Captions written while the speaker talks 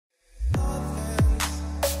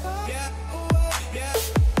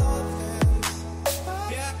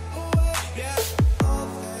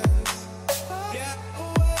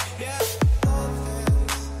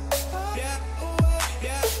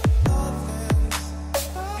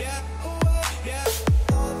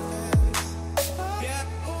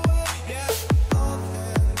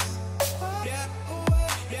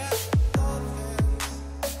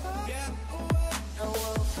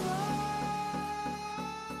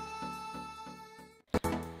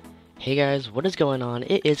Hey guys, what is going on?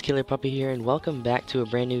 It is Killer Puppy here and welcome back to a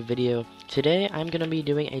brand new video. Today I'm going to be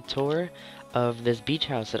doing a tour of this beach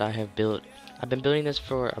house that I have built. I've been building this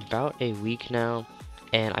for about a week now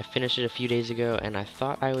and I finished it a few days ago and I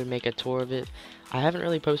thought I would make a tour of it. I haven't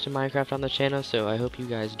really posted Minecraft on the channel, so I hope you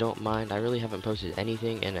guys don't mind. I really haven't posted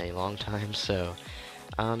anything in a long time, so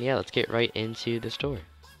yeah, let's get right into this tour.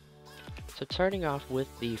 So starting off with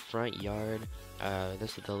the front yard,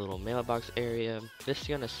 this is the little mailbox area. This is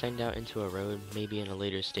going to send out into a road, maybe in a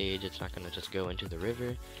later stage. It's not going to just go into the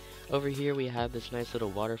river. Over here we have this nice little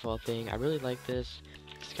waterfall thing. I really like this.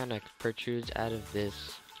 It kind of protrudes out of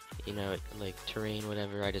this, you know, like terrain,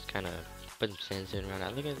 whatever. I just kind of put some sandstone around it.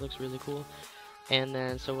 I think it looks really cool. And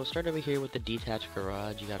then, so we'll start over here with the detached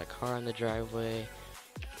garage. You got a car on the driveway.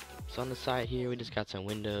 So on the side here, we just got some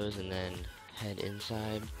windows and then head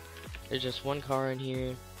inside. There's just one car in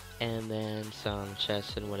here, and then some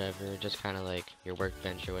chests and whatever, just kind of like your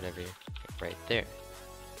workbench or whatever, right there.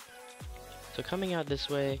 So coming out this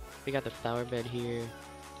way, we got the flower bed here,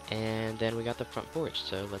 and then we got the front porch,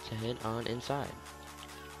 so let's head on inside.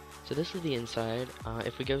 So this is the inside.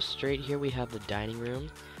 If we go straight here, we have the dining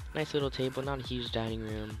room. Nice little table, not a huge dining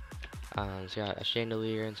room. It's got a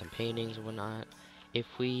chandelier and some paintings and whatnot. If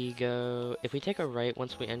we take a right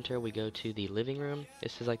once we enter, we go to the living room.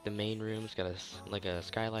 This is like the main room. It's got like a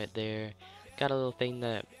skylight there. Got a little thing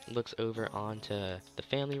that looks over onto the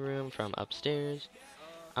family room from upstairs.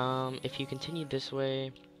 If you continue this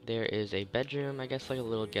way, there is a bedroom. I guess like a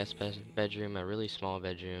little guest bedroom, a really small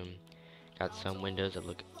bedroom. Got some windows that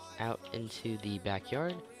look out into the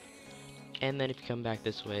backyard. And then if you come back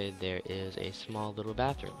this way, there is a small little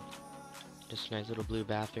bathroom. Just a nice little blue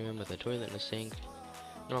bathroom with a toilet and a sink.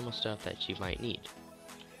 Normal stuff that you might need.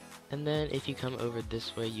 And then if you come over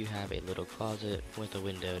this way, you have a little closet with a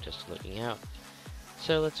window just looking out.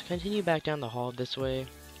 So let's continue back down the hall this way.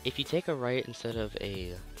 If you take a right instead of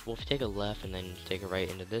if you take a left and then take a right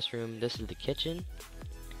into this room, this is the kitchen.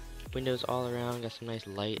 Windows all around, got some nice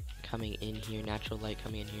light coming in here, natural light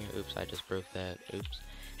coming in here. Oops, I just broke that. Oops.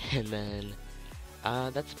 And then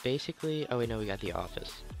that's basically, oh wait, no, we got the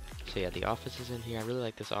office. So yeah, the office is in here. I really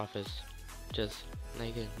like this office. Just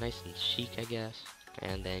nice and chic, I guess.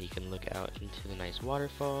 And then you can look out into the nice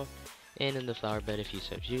waterfall and in the flower bed if you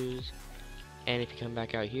so choose. And if you come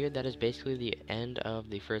back out here, that is basically the end of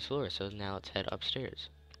the first floor. So now let's head upstairs.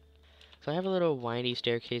 So I have a little windy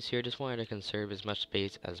staircase here. Just wanted to conserve as much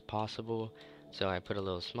space as possible. So I put a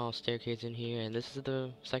little small staircase in here, and this is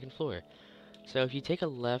the second floor. So if you take a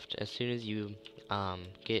left as soon as you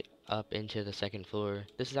get up into the second floor,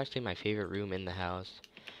 this is actually my favorite room in the house.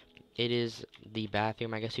 It is the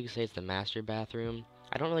bathroom. I guess you could say it's the master bathroom.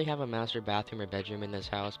 I don't really have a master bathroom or bedroom in this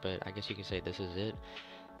house, but I guess you can say this is it.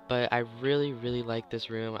 But I really like this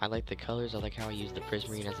room. I like the colors. I like how I use the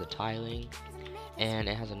prismarine as the tiling. And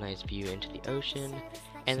it has a nice view into the ocean.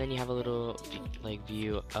 And then you have a little like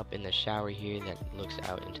view up in the shower here that looks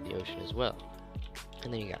out into the ocean as well.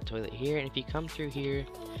 And then you got a toilet here. And if you come through here,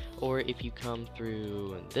 or if you come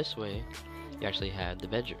through this way, you actually have the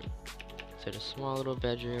bedroom. So it's a small little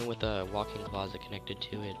bedroom with a walk-in closet connected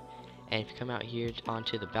to it. And if you come out here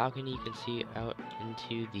onto the balcony, you can see out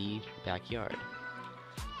into the backyard.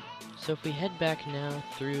 So if we head back now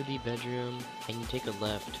through the bedroom and you take a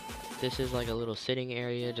left, this is like a little sitting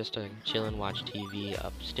area just to chill and watch TV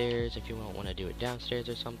upstairs if you don't want to do it downstairs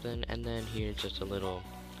or something. And then here's just a little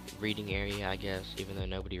reading area, I guess, even though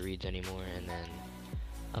nobody reads anymore. And then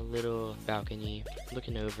a little balcony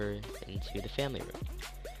looking over into the family room.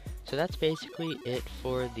 So that's basically it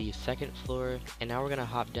for the second floor, and now we're going to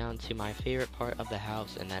hop down to my favorite part of the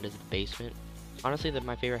house, and that is the basement. Honestly,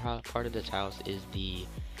 my favorite part of this house is the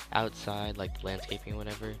outside, like the landscaping or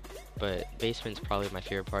whatever, but basement's probably my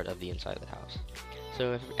favorite part of the inside of the house.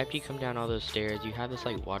 So after you come down all those stairs, you have this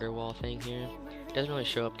like water wall thing here. It doesn't really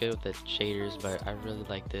show up good with the shaders, but I really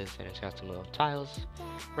like this, and it's got some little tiles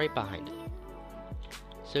right behind it.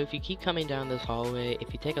 So if you keep coming down this hallway,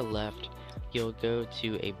 if you take a left, you'll go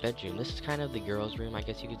to a bedroom. This is kind of the girls' room, I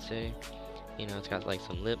guess you could say. You know, it's got like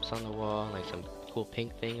some lips on the wall, like some cool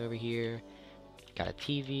pink thing over here. Got a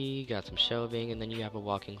TV, got some shelving, and then you have a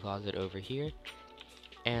walk-in closet over here.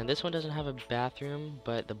 And this one doesn't have a bathroom,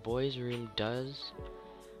 but the boys' room does.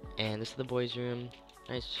 And this is the boys' room.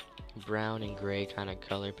 Nice brown and gray kind of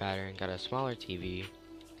color pattern. Got a smaller TV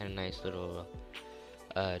and a nice little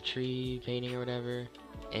tree painting or whatever.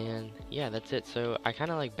 And yeah, that's it. So I kind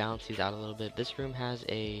of like balance these out a little bit. This room has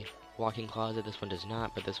a walk-in closet, this one does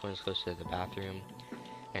not, but this one is close to the bathroom.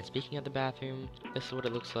 And speaking of the bathroom, this is what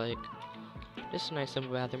it looks like. Just a nice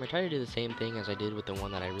simple bathroom. I tried to do the same thing as I did with the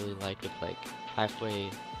one that I really liked, with like halfway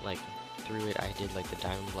like through it I did like the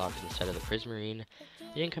diamond blocks instead of the prismarine.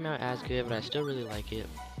 It didn't come out as good, but I still really like it.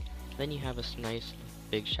 Then you have a nice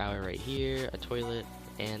big shower right here, a toilet,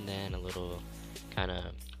 and then a little kind of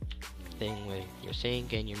thing with your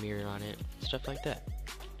sink and your mirror on it, stuff like that.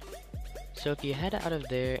 So if you head out of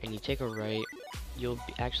there and you take a right, you'll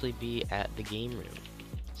actually be at the game room.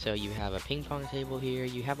 So you have a ping pong table here,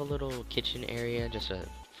 you have a little kitchen area, just a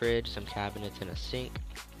fridge, some cabinets, and a sink.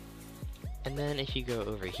 And then if you go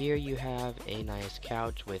over here, you have a nice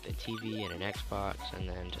couch with a TV and an Xbox, and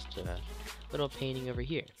then just a little painting over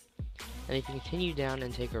here. And if you continue down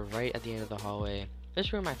and take a right at the end of the hallway,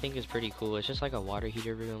 this room I think is pretty cool. It's just like a water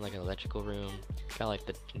heater room, like an electrical room. Got like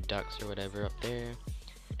the ducts or whatever up there.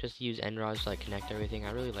 Just use end rods to like connect everything.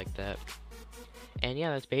 I really like that. And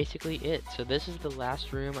yeah, that's basically it. So this is the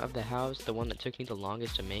last room of the house, the one that took me the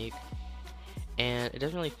longest to make. And it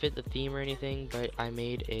doesn't really fit the theme or anything, but I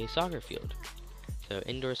made a soccer field. So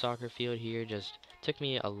indoor soccer field here. Just took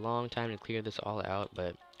me a long time to clear this all out,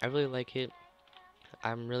 but I really like it.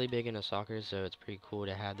 I'm really big into soccer, so it's pretty cool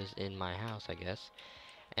to have this in my house, I guess.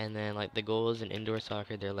 And then like the goals in indoor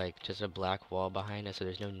soccer, they're like just a black wall behind us, so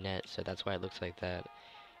there's no net, so that's why it looks like that.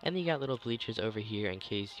 And then you got little bleachers over here in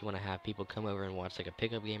case you want to have people come over and watch like a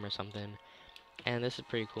pickup game or something. And this is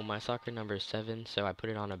pretty cool. My soccer number is 7, so I put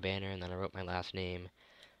it on a banner and then I wrote my last name.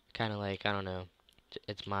 Kind of like, I don't know,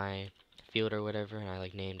 it's my field or whatever, and I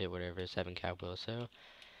like named it whatever, 7 capital. So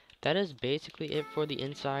that is basically it for the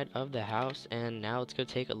inside of the house, and now let's go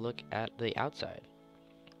take a look at the outside.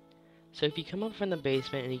 So if you come up from the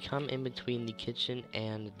basement and you come in between the kitchen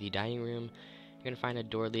and the dining room, you're going to find a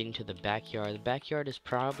door leading to the backyard. The backyard is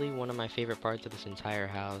probably one of my favorite parts of this entire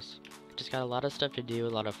house. Just got a lot of stuff to do, a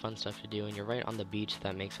lot of fun stuff to do, and you're right on the beach, so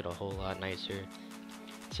that makes it a whole lot nicer.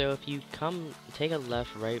 So if you take a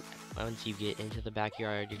left right once you get into the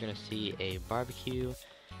backyard, you're going to see a barbecue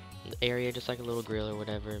area, just like a little grill or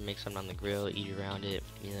whatever. Make something on the grill, eat around it,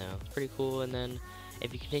 you know, pretty cool. And then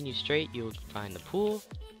if you continue straight, you'll find the pool.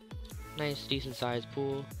 Nice, decent sized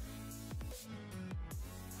pool.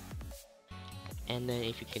 And then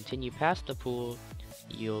if you continue past the pool,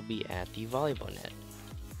 you'll be at the volleyball net.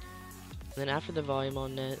 And then after the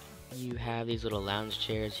volleyball net, you have these little lounge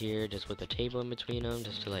chairs here, just with a table in between them,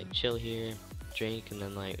 just to like chill here, drink, and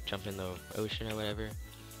then like jump in the ocean or whatever.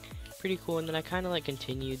 Pretty cool. And then I kind of like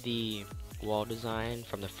continued the wall design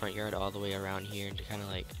from the front yard all the way around here to kind of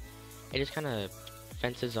like, it just kind of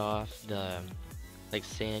fences off the like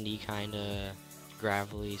sandy kind of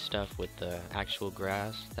gravelly stuff with the actual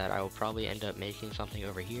grass that I will probably end up making something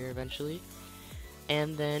over here eventually.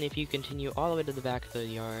 And then if you continue all the way to the back of the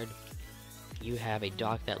yard, you have a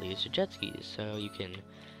dock that leads to jet skis. So you can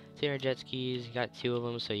sit on jet skis, you got 2 of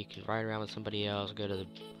them, so you can ride around with somebody else, go to the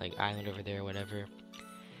like island over there, whatever.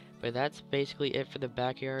 But that's basically it for the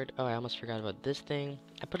backyard. Oh, I almost forgot about this thing.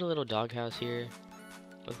 I put a little doghouse here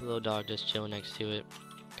with a little dog just chilling next to it.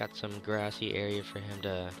 Got some grassy area for him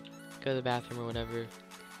to go to the bathroom or whatever,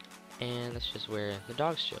 and that's just where the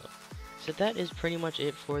dogs chill. So that is pretty much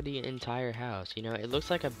it for the entire house. You know, it looks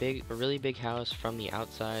like a really big house from the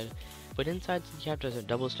outside, but inside, since you have to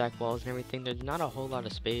double stack walls and everything, there's not a whole lot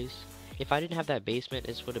of space. If I didn't have that basement,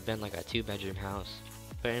 this would have been like a 2-bedroom house,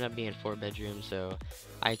 but it ended up being 4 bedrooms. So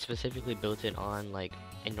I specifically built it on like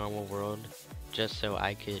a normal world just so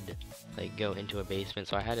I could like go into a basement,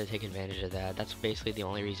 so I had to take advantage of that. That's basically the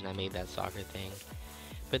only reason I made that soccer thing.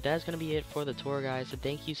 But that's going to be it for the tour, guys. So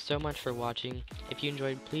thank you so much for watching. If you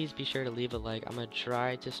enjoyed, please be sure to leave a like. I'm going to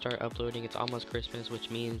try to start uploading. It's almost Christmas, which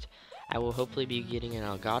means I will hopefully be getting an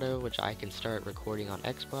Elgato, which I can start recording on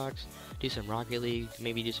Xbox, do some Rocket League,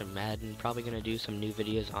 maybe do some Madden. Probably going to do some new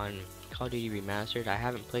videos on Call of Duty Remastered. I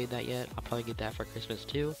haven't played that yet. I'll probably get that for Christmas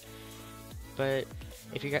too. But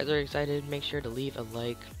if you guys are excited, make sure to leave a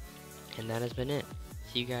like. And that has been it.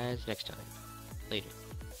 See you guys next time. Later.